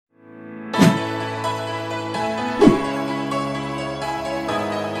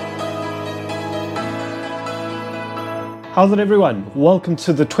How's it everyone? Welcome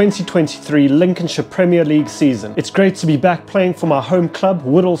to the 2023 Lincolnshire Premier League season. It's great to be back playing for my home club,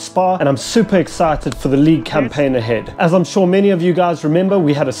 Woodall Spa, and I'm super excited for the league campaign ahead. As I'm sure many of you guys remember,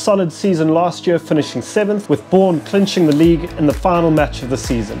 we had a solid season last year, finishing 7th, with Bourne clinching the league in the final match of the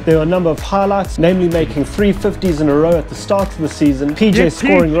season. There were a number of highlights, namely making 350s in a row at the start of the season, PJ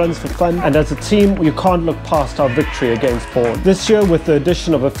scoring runs for fun, and as a team, you can't look past our victory against Bourne. This year, with the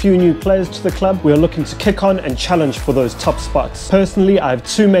addition of a few new players to the club, we are looking to kick on and challenge for those top spots. Personally, I have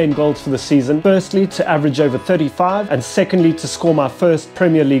two main goals for the season. Firstly, to average over 35, and secondly, to score my first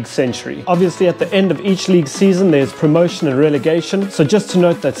Premier League century. Obviously, at the end of each league season, there's promotion and relegation, so just to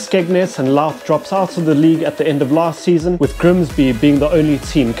note that Skegness and Louth drops out of the league at the end of last season, with Grimsby being the only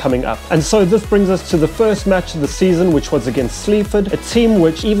team coming up. And so this brings us to the first match of the season, which was against Sleaford, a team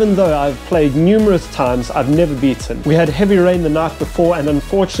which, even though I've played numerous times, I've never beaten. We had heavy rain the night before, and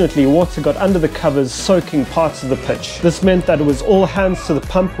unfortunately water got under the covers, soaking parts of the pitch. This meant that it was all hands to the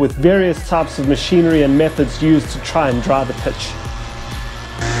pump, with various types of machinery and methods used to try and dry the pitch.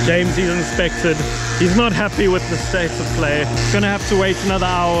 James, he's inspected. He's not happy with the state of play. Gonna have to wait another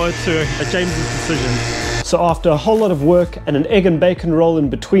hour or two at James's decision. So after a whole lot of work and an egg and bacon roll in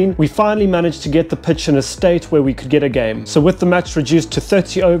between, we finally managed to get the pitch in a state where we could get a game. So with the match reduced to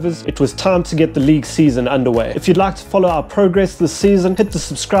 30 overs, it was time to get the league season underway. If you'd like to follow our progress this season, hit the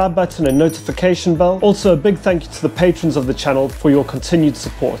subscribe button and notification bell. Also, a big thank you to the patrons of the channel for your continued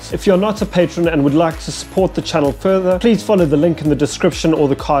support. If you're not a patron and would like to support the channel further, please follow the link in the description or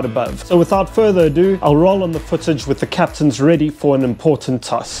the card above. So without further ado, I'll roll on the footage with the captains ready for an important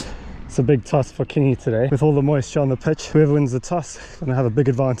toss. It's a big toss for Kingy today. With all the moisture on the pitch, whoever wins the toss is going to have a big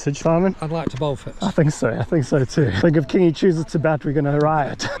advantage. Simon? I'd like to bowl first. I think so too. I think if Kingy chooses to bat, we're going to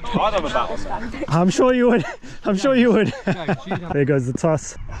riot. I'd have a bat on that. I'm sure you would. I'm sure you would. There goes the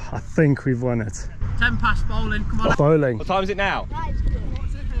toss. I think we've won it. 10 past bowling, come on. Bowling. What time is it now?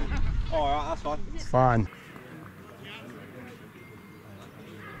 Alright, that's fine. It's fine.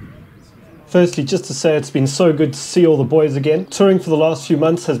 Firstly, just to say it's been so good to see all the boys again. Touring for the last few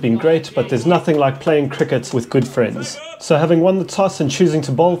months has been great, but there's nothing like playing cricket with good friends. So having won the toss and choosing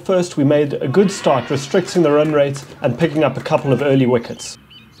to bowl first, we made a good start, restricting the run rate and picking up a couple of early wickets.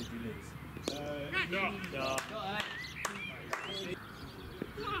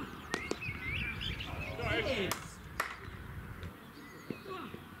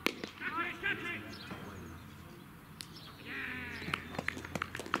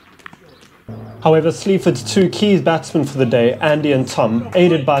 However, Sleaford's two key batsmen for the day, Andy and Tom,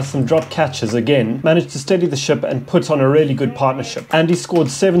 aided by some drop catches again, managed to steady the ship and put on a really good partnership. Andy scored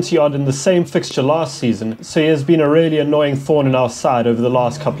 70 odd in the same fixture last season, so he has been a really annoying thorn in our side over the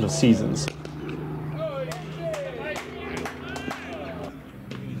last couple of seasons.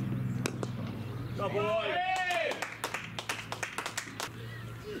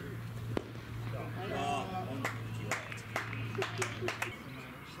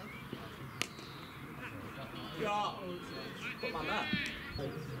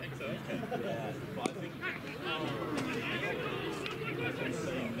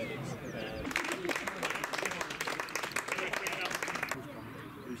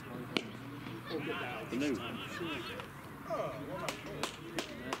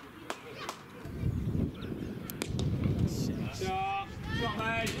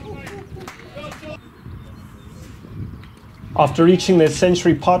 After reaching their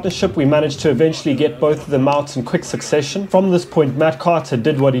century partnership, we managed to eventually get both of them out in quick succession. From this point, Matt Carter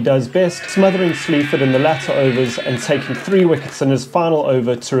did what he does best, smothering Sleaford in the latter overs and taking 3 wickets in his final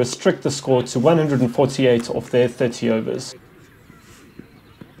over to restrict the score to 148 off their 30 overs.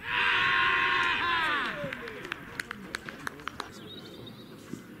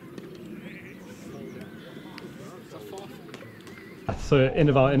 So end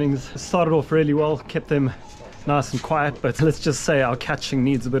of our innings, started off really well, kept them nice and quiet, but let's just say our catching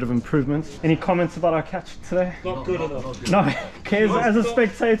needs a bit of improvement. Any comments about our catch today? Not good enough. No, Kez, as a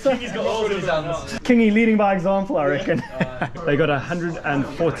spectator? He's got all his hands. Kingy leading by example, I reckon. They got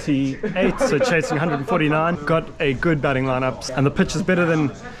 148, so chasing 149. Got a good batting lineup, and the pitch is better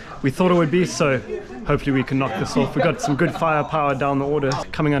than we thought it would be, so hopefully we can knock this off. We've got some good firepower down the order,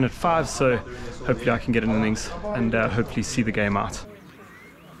 coming on at 5, so hopefully I can get an innings and hopefully see the game out.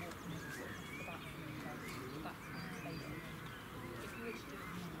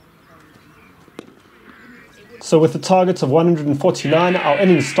 So with a target of 149, our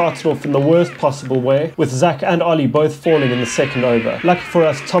innings started off in the worst possible way, with Zach and Ollie both falling in the second over. Lucky for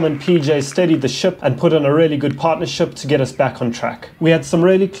us, Tom and PJ steadied the ship and put in a really good partnership to get us back on track. We had some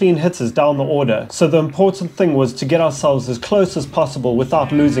really clean hitters down the order, so the important thing was to get ourselves as close as possible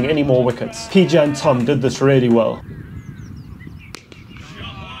without losing any more wickets. PJ and Tom did this really well.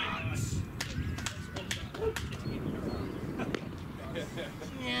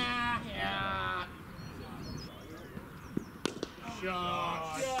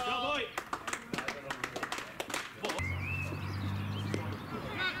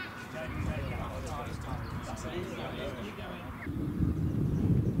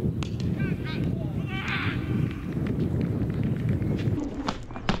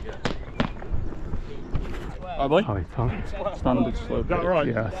 Alright, boy. Oh, it's on. Standard slow. Is that right?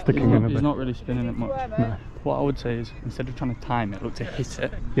 Yeah, sticking in a bit. He's not really spinning it much. No. What I would say is, instead of trying to time it, look to hit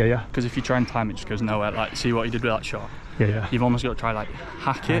it. Yeah, yeah. Because if you try and time it, it just goes nowhere. Like, see what you did with that shot? Yeah, yeah. You've almost got to try, like,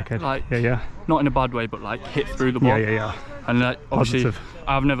 hack it. Like, yeah, yeah. not in a bad way, but like hit through the ball. Yeah, yeah, yeah. And like, obviously, Positive.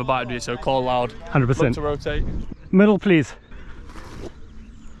 I've never batted with it, so call loud. 100%. Look to rotate. Middle, please.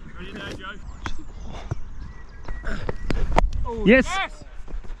 Ready there, Joe? Oh, yes. Yeah.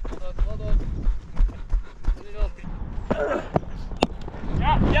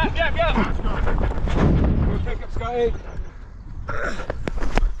 We'll pick up Scotty.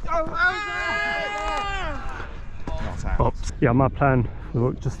 Oops. Yeah, my plan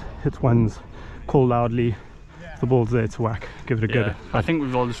will just hit ones, call loudly. The ball's there to whack. Give it a good. I think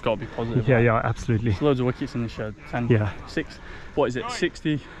we've all just got to be positive. Yeah, yeah, absolutely. There's loads of wickets in the shed. 10, Yeah. 6. What is it?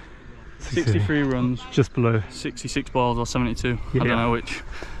 60, 63 runs. Just below. 66 balls or 72. Yeah. I don't know which.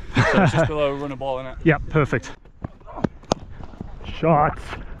 So it's just below run a ball in it. Yeah, perfect. Shots.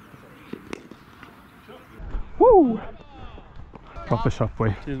 Woo! Proper shot,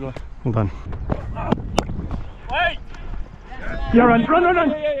 boy. Cheers, boy. Well done. Wait! Yeah, run.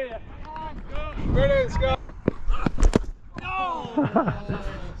 Yeah. Brilliant, Scott.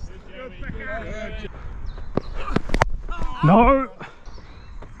 No!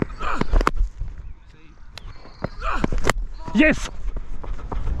 Yes!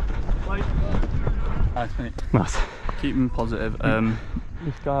 Nice, mate. Nice. Keep him positive.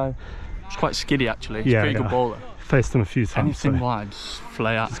 This guy is quite skiddy actually. He's a pretty good bowler. Faced him a few times. Anything So wide, just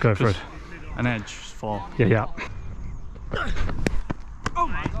flay out. just go for it. An edge, just fall. Yeah, yeah.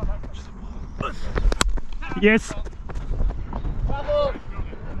 Yes!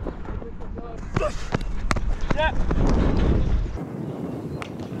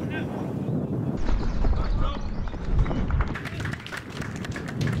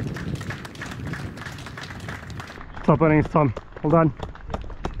 Top innings, Tom. Well done.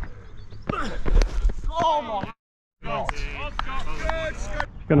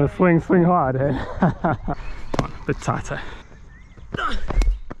 Gonna swing hard, eh? Come on, a bit tighter.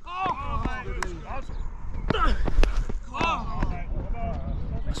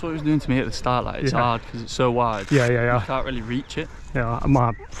 That's what he was doing to me at the start. Like it's hard because it's so wide. Yeah, yeah, yeah. You can't really reach it. Yeah,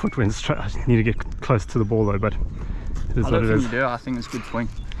 my foot went straight. I just need to get close to the ball though, but it is I what don't it think is. you do. I think it's a good swing.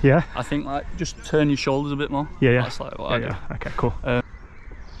 Yeah? I think like just turn your shoulders a bit more. Yeah, yeah. That's like what I do. Yeah. Okay, cool.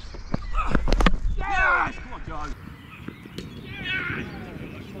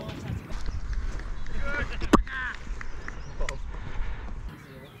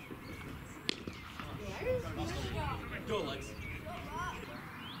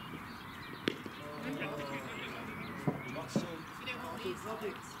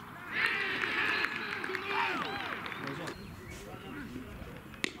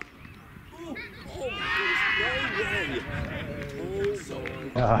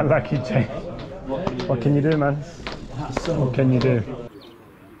 Lucky Jay. What can you do, man? What can you do?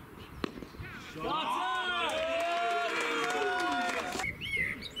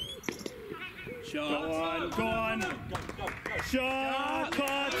 Shot one, go on. Shot,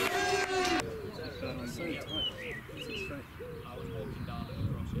 cut.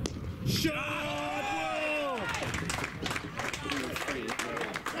 Shot!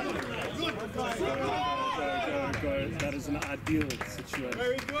 Go. That is an ideal situation.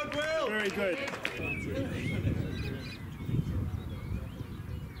 Very good, Will. Very good.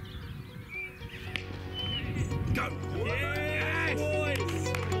 Go! Yes, boys!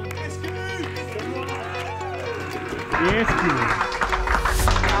 Yes,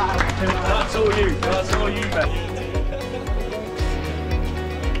 That's all you. That's all you, mate.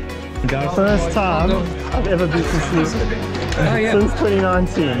 First time I've ever beaten Sleaford. Since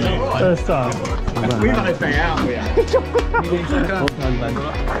 2019. First time. We've had a day out, we Well done, man.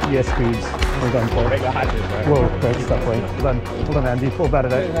 Yes, Cubes. Well done, Paul. Whoa, great stuff, Wayne. Well done, Andy. Full batter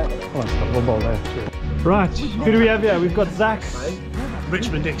there. Come on, stop. One ball there. Right, who do we have here? We've got Zach.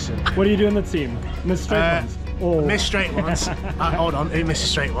 Richmond Dixon. What do you do in the team? Miss straight ones? Or Miss straight ones. Hold on, who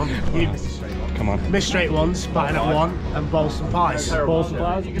misses straight one? You miss a straight one. Come on. Miss straight ones, batting at one, and bowls some pies. ball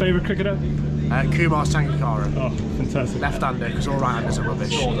supplies? Favourite cricketer? Kumar Sangakkara. Oh, fantastic. Left-hander, because all right-handers are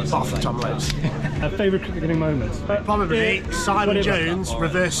rubbish. Apart from Tom Lips. Favourite cricketing moment? Probably Simon Jones,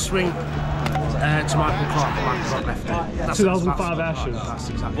 reverse swing To Michael Clark left it. That's 2005 Ashes. That's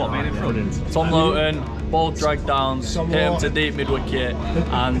exactly What made it Brilliant. Tom Lowton, ball dragged down, hit him to deep mid wicket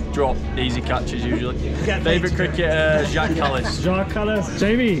and drop easy catches usually. Favourite cricketer, Jacques Kallis. Jacques Kallis.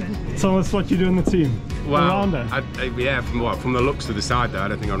 Jamie, tell us what you do in the team. Well, yeah, from the looks of the side though, I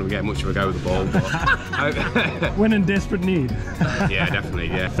don't think I'm going to get much of a go with the ball. But When in desperate need. yeah, definitely,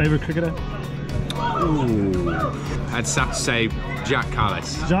 yeah. Favourite cricketer? Ooh, I'd have to say Jack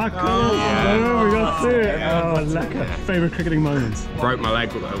Kallis. Jacques Kallis. Yeah. Oh, we got two. Oh, lekker. Favourite cricketing moments? Broke my leg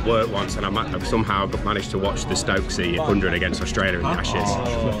at work once and I've somehow managed to watch the Stokesy 100 against Australia in the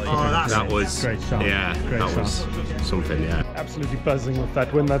Ashes. That was, great shot. Yeah, Great that shot. was something, yeah. Absolutely buzzing with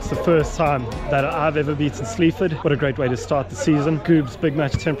that win. That's the first time that I've ever beaten Sleaford. What a great way to start the season. Goob's big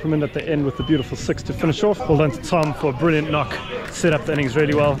match temperament at the end with the beautiful 6 to finish off. Well done to Tom for a brilliant knock. Set up the innings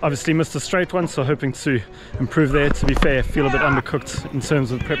really well. Obviously missed a straight one, so hoping to improve there. To be fair, feel a bit undercooked in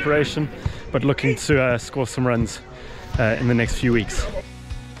terms of preparation, but looking to score some runs in the next few weeks.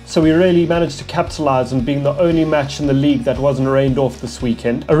 So we really managed to capitalise on being the only match in the league that wasn't rained off this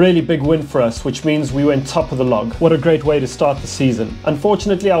weekend. A really big win for us, which means we went top of the log. What a great way to start the season.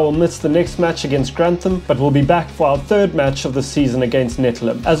 Unfortunately, I will miss the next match against Grantham, but we'll be back for our third match of the season against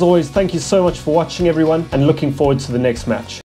Netlib. As always, thank you so much for watching everyone, and looking forward to the next match.